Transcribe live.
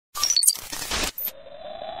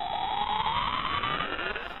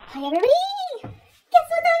Hi everybody! Guess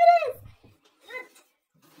what time it is?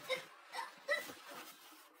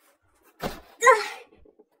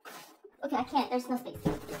 Okay, I can't. There's no space.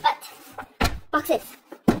 But boxes.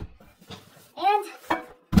 And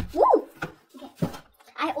woo! Okay.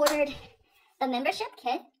 I ordered the membership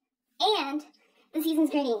kit and the season's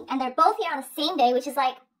greeting, and they're both here on the same day, which is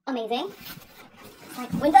like amazing.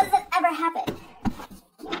 Like, when does this ever happen?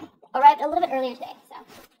 Arrived a little bit earlier today, so.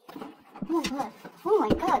 Oh my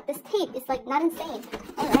god, this tape is like not insane.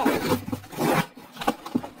 Alright.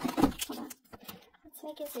 Hold on. Let's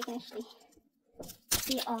make it so you can actually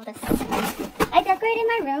see all this. I decorated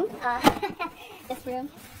my room. This room.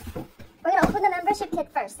 We're gonna open the membership kit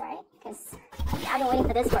first, alright? Because I've been waiting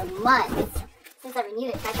for this for months. Since I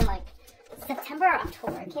renewed it back in like September or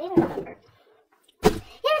October. I can't even remember. Here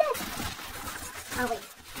it is! Oh wait.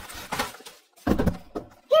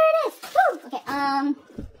 Here it is! Woo! Okay,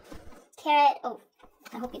 Carat, oh,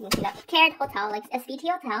 I hope you can see that. Carat Hotel, like SVT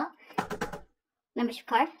Hotel. Membership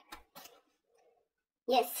card.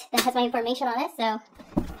 Yes, that has my information on it, so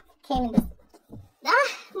came in this.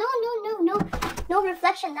 No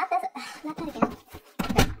reflection, not that again.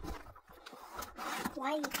 Okay.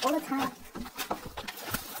 Why all the time?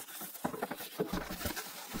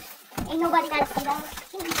 Ain't nobody gotta see that.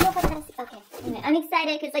 Ain't nobody gotta see. Okay, anyway, I'm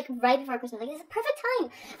excited because like right before Christmas, like this is a perfect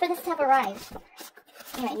time for this to have arrived.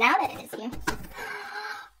 Anyway, now that it is here.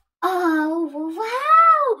 Oh,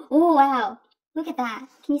 wow! Oh, wow. Look at that.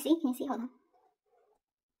 Can you see? Can you see? Hold on.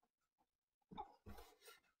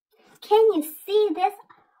 Can you see this?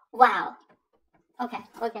 Wow. Okay,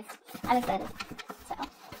 okay. I'm excited. So,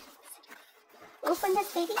 open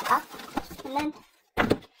this baby up, and then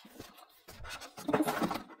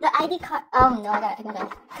the ID card. Oh no, I gotta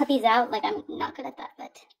cut these out. Like, I'm not good at that,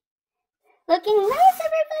 but looking nice,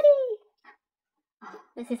 everybody. Oh,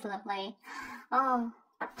 this is lovely. Oh,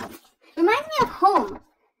 reminds me of Home.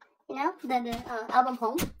 You know, the album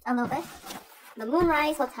Home a little bit. The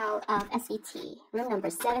Moonrise Hotel of SVT, room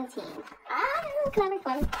number 17. Ah, clever,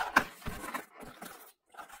 clever.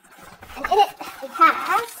 And in it, we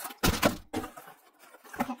have.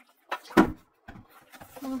 Okay.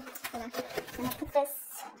 I'm gonna put this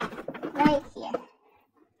right here.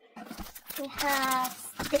 We have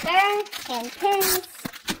sticker and pins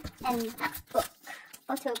and a book.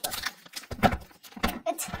 Photo book.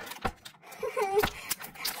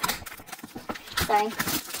 Sorry.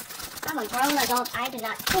 I'm a grown adult. I do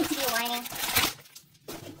not need to be whining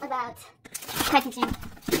about packaging.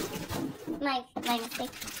 My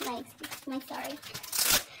mistake. My sorry.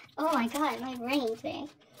 Oh my god, my brain today.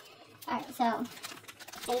 Alright, so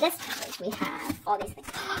in this package we have all these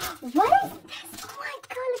things. What is this? Oh my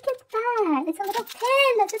god, look at that. It's a little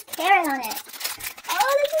pin that says Carat on it.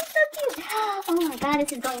 Oh, this is so cute. Oh my god,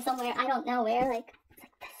 this is going somewhere. I don't know where. Like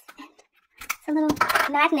this. And it's a little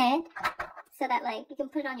magnet so that like you can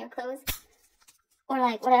put it on your clothes or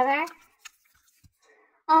like whatever.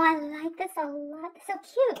 Oh, I like this a lot. It's so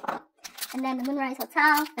cute. And then the Moonrise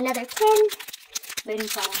Hotel, another pin. Waiting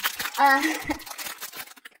for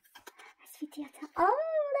SVT Hotel. Oh,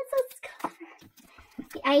 that's so clever.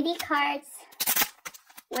 The ID cards,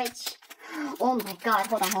 which, oh my god,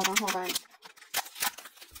 hold on.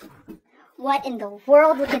 What in the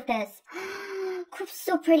world? Look at this. It's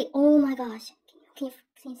so pretty. Oh my gosh. Can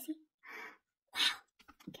you see? Wow.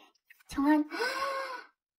 Okay. John.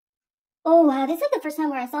 Oh wow, this is like the first time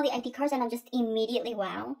where I saw the ID cards and I'm just immediately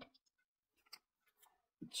wowed.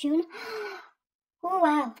 June. Oh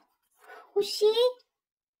wow. Who's she?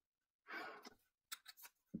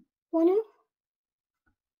 Wonu?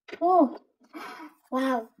 Oh.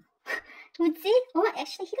 Wow. Let's see. Oh,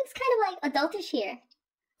 actually, he looks kind of like adultish here.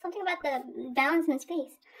 Something about the balance in his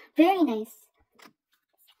face. Very nice.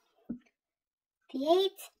 The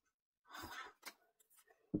 8. Oh,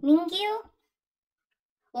 wow. Mingyu.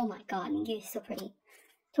 Oh my god, Mingyu is so pretty.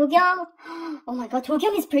 Dogyum. Oh my god,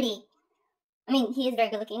 Dogyum is pretty. I mean, he is very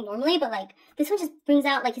good looking normally, but like, this one just brings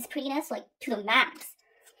out like his prettiness like to the max.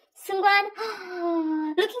 Sungwan.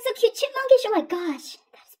 Looking so cute, chipmunkish. Oh my gosh,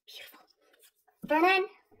 that's beautiful. Vernon.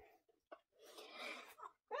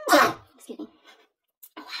 Excuse me.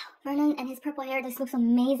 Wow, Vernon and his purple hair, this looks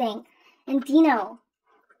amazing. And Dino.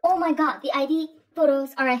 Oh my god, the ID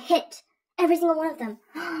photos are a hit. Every single one of them.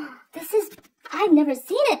 This is, I've never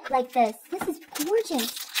seen it like this. This is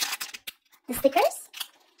gorgeous. The stickers?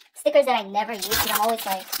 Stickers that I never use because I'm always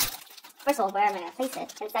like, first of all, where am I going to place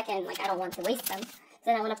it? And second, like, I don't want to waste them. So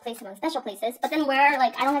then I want to place them in special places. But then where,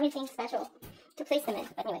 like, I don't have anything special to place them in.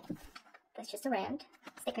 But anyway, that's just around.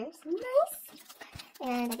 Stickers. Nice.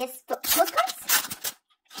 And I guess postcards?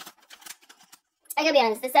 I gotta be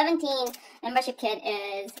honest, the 17 membership kit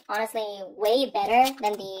is honestly way better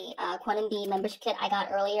than the Quantum Bee membership kit I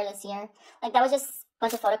got earlier this year. Like, that was just a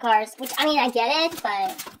bunch of photo cards, which, I mean, I get it,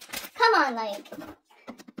 but come on,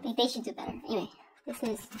 like, they should do better. Anyway, this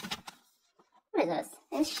is, what is this?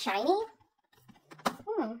 It's shiny?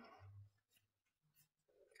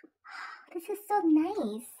 This is so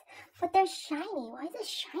nice, but they're shiny. Why is it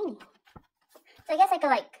shiny? So I guess I could,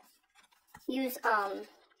 like, use,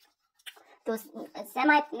 those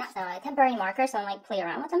temporary markers, so I might play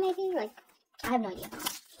around with them maybe. Like, I have no idea.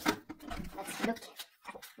 Let's look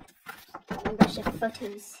at membership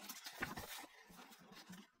photos.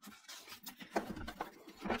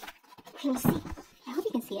 Can you see? I hope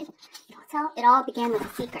you can see it. The hotel, it all began with a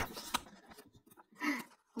secret.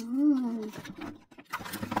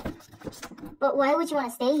 But why would you want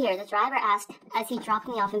to stay here? The driver asked as he dropped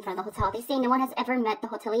me off in front of the hotel. They say no one has ever met the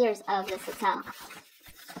hoteliers of this hotel.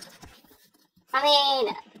 I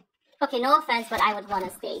mean, okay, no offense, but I would want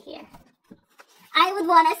to stay here. I would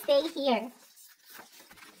want to stay here.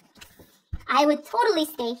 I would totally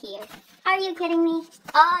stay here. Are you kidding me?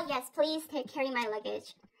 Oh, yes, please carry my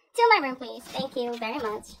luggage. To my room, please. Thank you very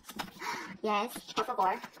much. Yes, por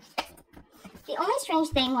favor. The only strange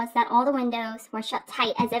thing was that all the windows were shut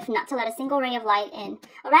tight as if not to let a single ray of light in.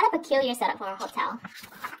 A rather peculiar setup for a hotel.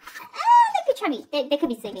 They could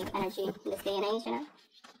be saving energy in this day and age, you know?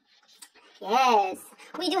 Yes.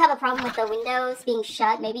 We do have a problem with the windows being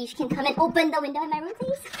shut. Maybe you can come and open the window in my room,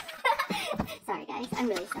 please? Sorry, guys. I'm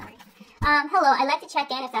really sorry. Hello. I'd like to check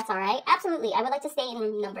in if that's all right. Absolutely. I would like to stay in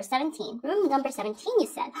room number 17. Room number 17, you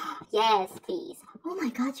said? Yes, please. Oh my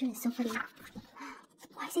God, June is so pretty.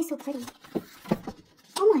 Why is he so pretty?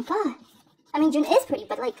 Oh my God. I mean, June is pretty,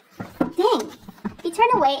 but like, dang. He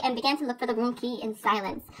turned away and began to look for the room key in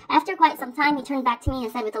silence. After quite some time, he turned back to me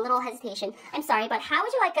and said with a little hesitation, I'm sorry, but how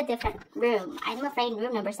would you like a different room? I'm afraid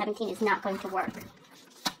room number 17 is not going to work.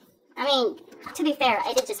 I mean, to be fair,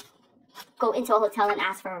 I did just go into a hotel and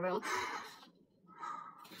ask for a room.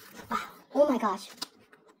 Wow. Oh my gosh.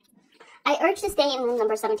 I urged to stay in room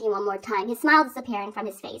number 17 one more time, his smile disappearing from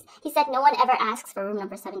his face. He said no one ever asks for room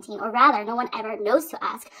number 17, or rather, no one ever knows to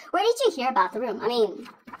ask. Where did you hear about the room? I mean,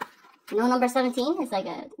 no, number 17 is like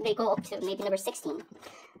they go up to maybe number 16.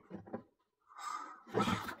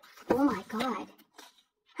 Wow. Oh my God.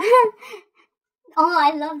 Oh,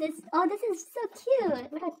 I love this. Oh, this is so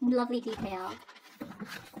cute. What a lovely detail.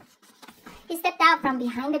 He stepped out from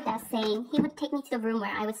behind the desk saying he would take me to the room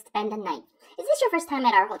where I would spend the night. Is this your first time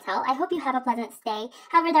at our hotel? I hope you have a pleasant stay.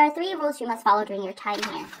 However, there are 3 rules you must follow during your time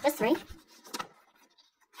here. Just 3?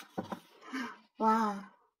 Wow.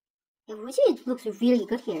 Yeah, Wuji looks really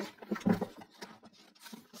good here.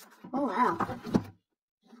 Oh, wow.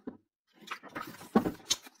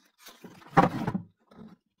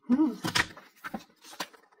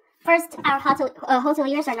 First, our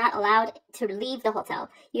hoteliers are not allowed to leave the hotel.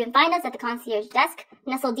 You can find us at the concierge desk,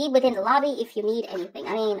 nestled deep within the lobby if you need anything.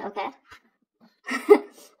 I mean, okay.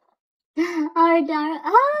 Oh my God,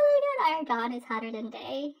 our dawn is hotter than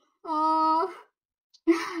day. Oh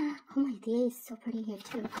my day is so pretty here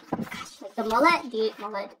too. Gosh, like the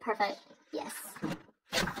mullet, perfect. Yes.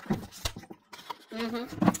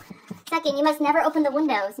 Second, you must never open the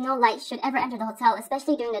windows. No light should ever enter the hotel,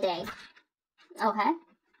 especially during the day. Okay.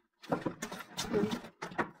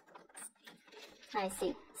 I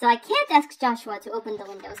see. So I can't ask Joshua to open the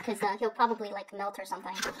windows because he'll probably like melt or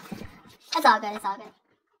something. It's all good. It's all good.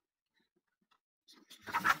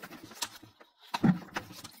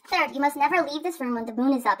 Third, you must never leave this room when the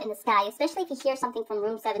moon is up in the sky, especially if you hear something from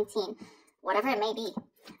room 17, whatever it may be.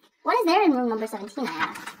 What is there in room number 17, I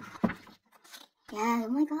asked. Yeah, oh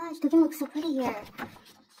my gosh, Dugin looks so pretty here.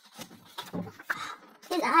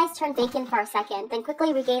 His eyes turned vacant for a second, then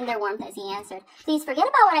quickly regained their warmth as he answered. Please forget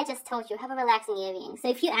about what I just told you. Have a relaxing evening. So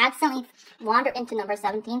if you accidentally wander into number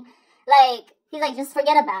 17, like, he's like, just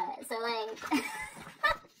forget about it. So like,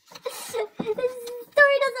 this story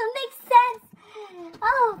doesn't make sense.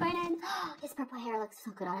 Oh, Vernon. His purple hair looks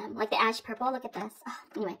so good on him. Like the ash purple. Look at this. Oh,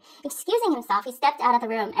 anyway, excusing himself, he stepped out of the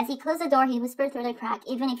room. As he closed the door, he whispered through the crack,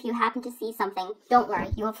 even if you happen to see something, don't worry.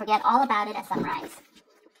 You will forget all about it at sunrise.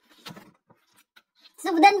 So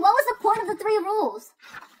then what was the point of the 3 rules?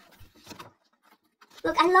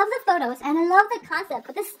 Look, I love the photos and I love the concept,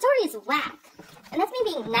 but this story is whack. And that's me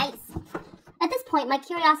being nice. At this point, my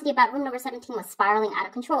curiosity about room number 17 was spiraling out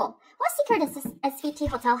of control. What secret is this SVT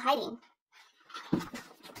hotel hiding?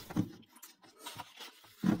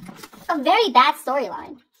 A very bad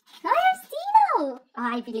storyline. Oh, here's Dino! Oh,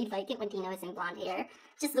 I really like it when Dino is in blonde hair.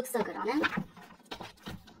 Just looks so good on him.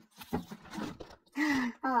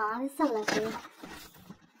 Oh, it's so lovely.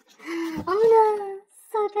 Oh no,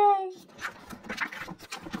 so good.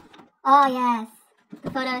 Oh yes,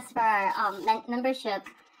 the photos for our membership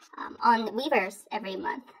on Weavers every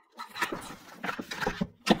month. Love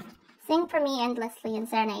that. Sing for me endlessly and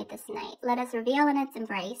serenade this night. Let us reveal in its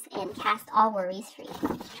embrace and cast all worries free.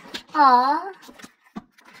 Aww.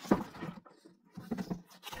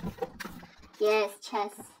 Yes,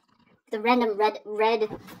 chess. The random red.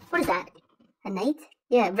 What is that? A knight?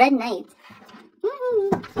 Yeah, red knight.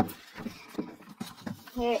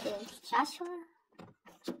 Here is Joshua.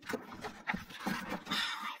 I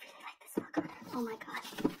really like this look on it. Oh my god.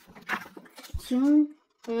 June.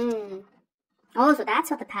 Oh, so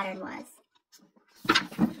that's what the pattern was.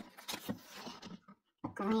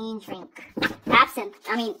 Green drink. Absinthe.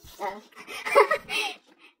 I mean,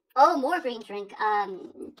 oh, more green drink.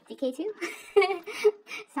 DK2?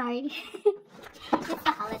 Sorry. It's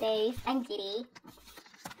the holidays. I'm giddy.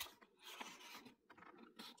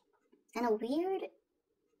 And a weird...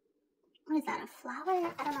 What is that? A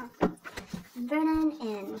flower? I don't know. Vernon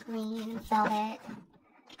in green velvet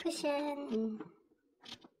cushion.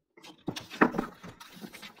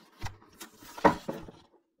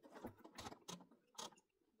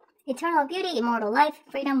 Eternal beauty, immortal life,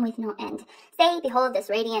 freedom with no end. Say, behold this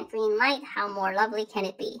radiant green light, how more lovely can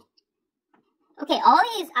it be? Okay, all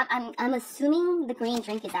these, I'm assuming the green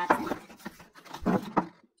drink is absent.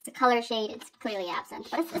 The color shade, it's clearly absent,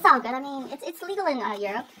 but it's all good. I mean, it's legal in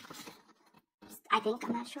Europe. I think,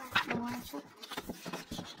 I'm not sure. I'm not sure.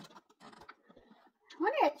 I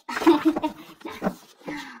wonder if...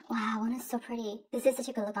 Nah. Wow, one is so pretty. This is such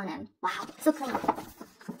a good look on him. Wow, so clean.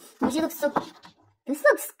 Muji looks so... This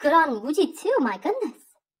looks good on Muji too, my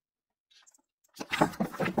goodness.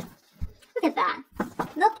 Look at that.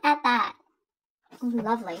 Look at that. Oh,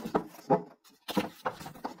 lovely.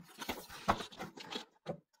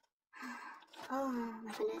 Oh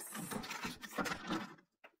my goodness.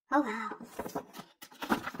 Oh wow.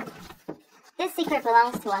 This secret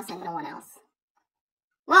belongs to us and no one else.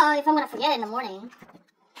 Well, if I'm gonna forget it in the morning.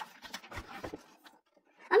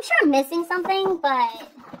 I'm sure I'm missing something, but...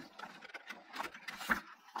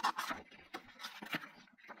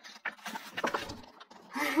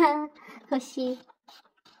 Hoshi.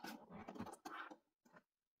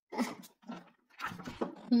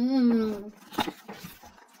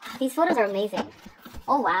 These photos are amazing.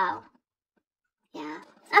 Oh wow. Yeah.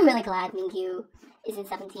 I'm really glad Mingyu is in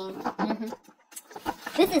 17.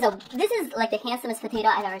 This is like the handsomest potato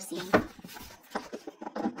I've ever seen.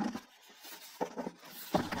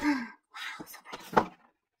 Wow, so pretty.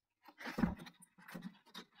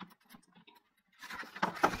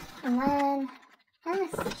 And then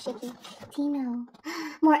shaky Tino.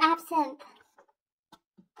 More absinthe.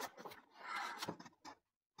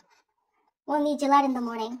 We'll need Gillette in the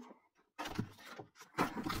morning.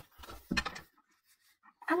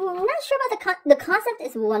 I'm not sure about the concept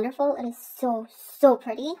is wonderful. It is so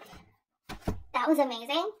pretty. That was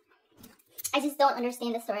amazing. I just don't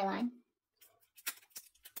understand the storyline.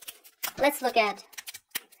 Let's look at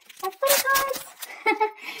our photo cards.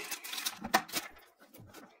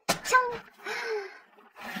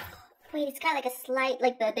 Wait, it's got like a slight,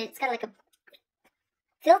 like it's got like a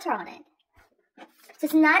filter on it. So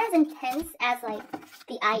it's not as intense as like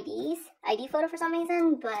the ID photo for some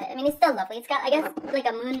reason, but I mean, it's still lovely. It's got, I guess, like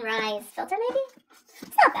a moonrise filter maybe?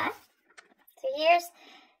 It's not bad. So here's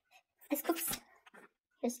this Coops.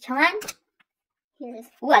 Here's Chan. Here's,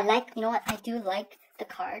 ooh, I like, you know what? I do like the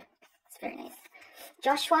card. It's very nice.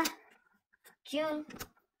 Joshua, June,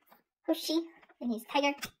 Hoshi, and he's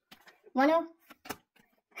Tiger. Wano.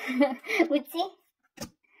 Woodsy.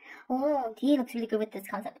 Oh, he looks really good with this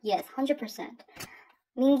concept. Yes, 100%.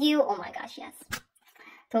 Mingyu, oh my gosh, yes.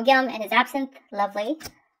 Togyam and his absinthe, lovely.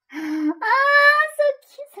 Ah, so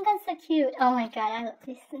cute. Sometimes so cute. Oh my god, I love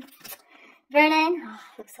this. Vernon, oh,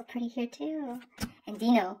 looks so pretty here too. And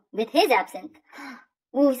Dino with his absinthe.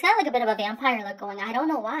 Ooh, he's got like a bit of a vampire look going on. I don't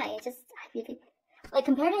know why. It just, I really, like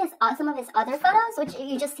compared to his, some of his other photos, which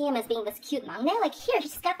you just see him as being this cute mangne, like here,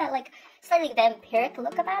 he's got that like slightly vampiric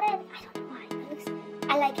look about it. I don't know why. It looks,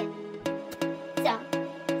 I like it. So,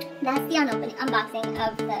 that's the unboxing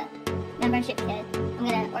of the membership kit. I'm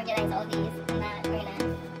gonna organize all these and that.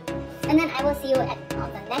 And then I will see you on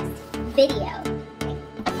the next video.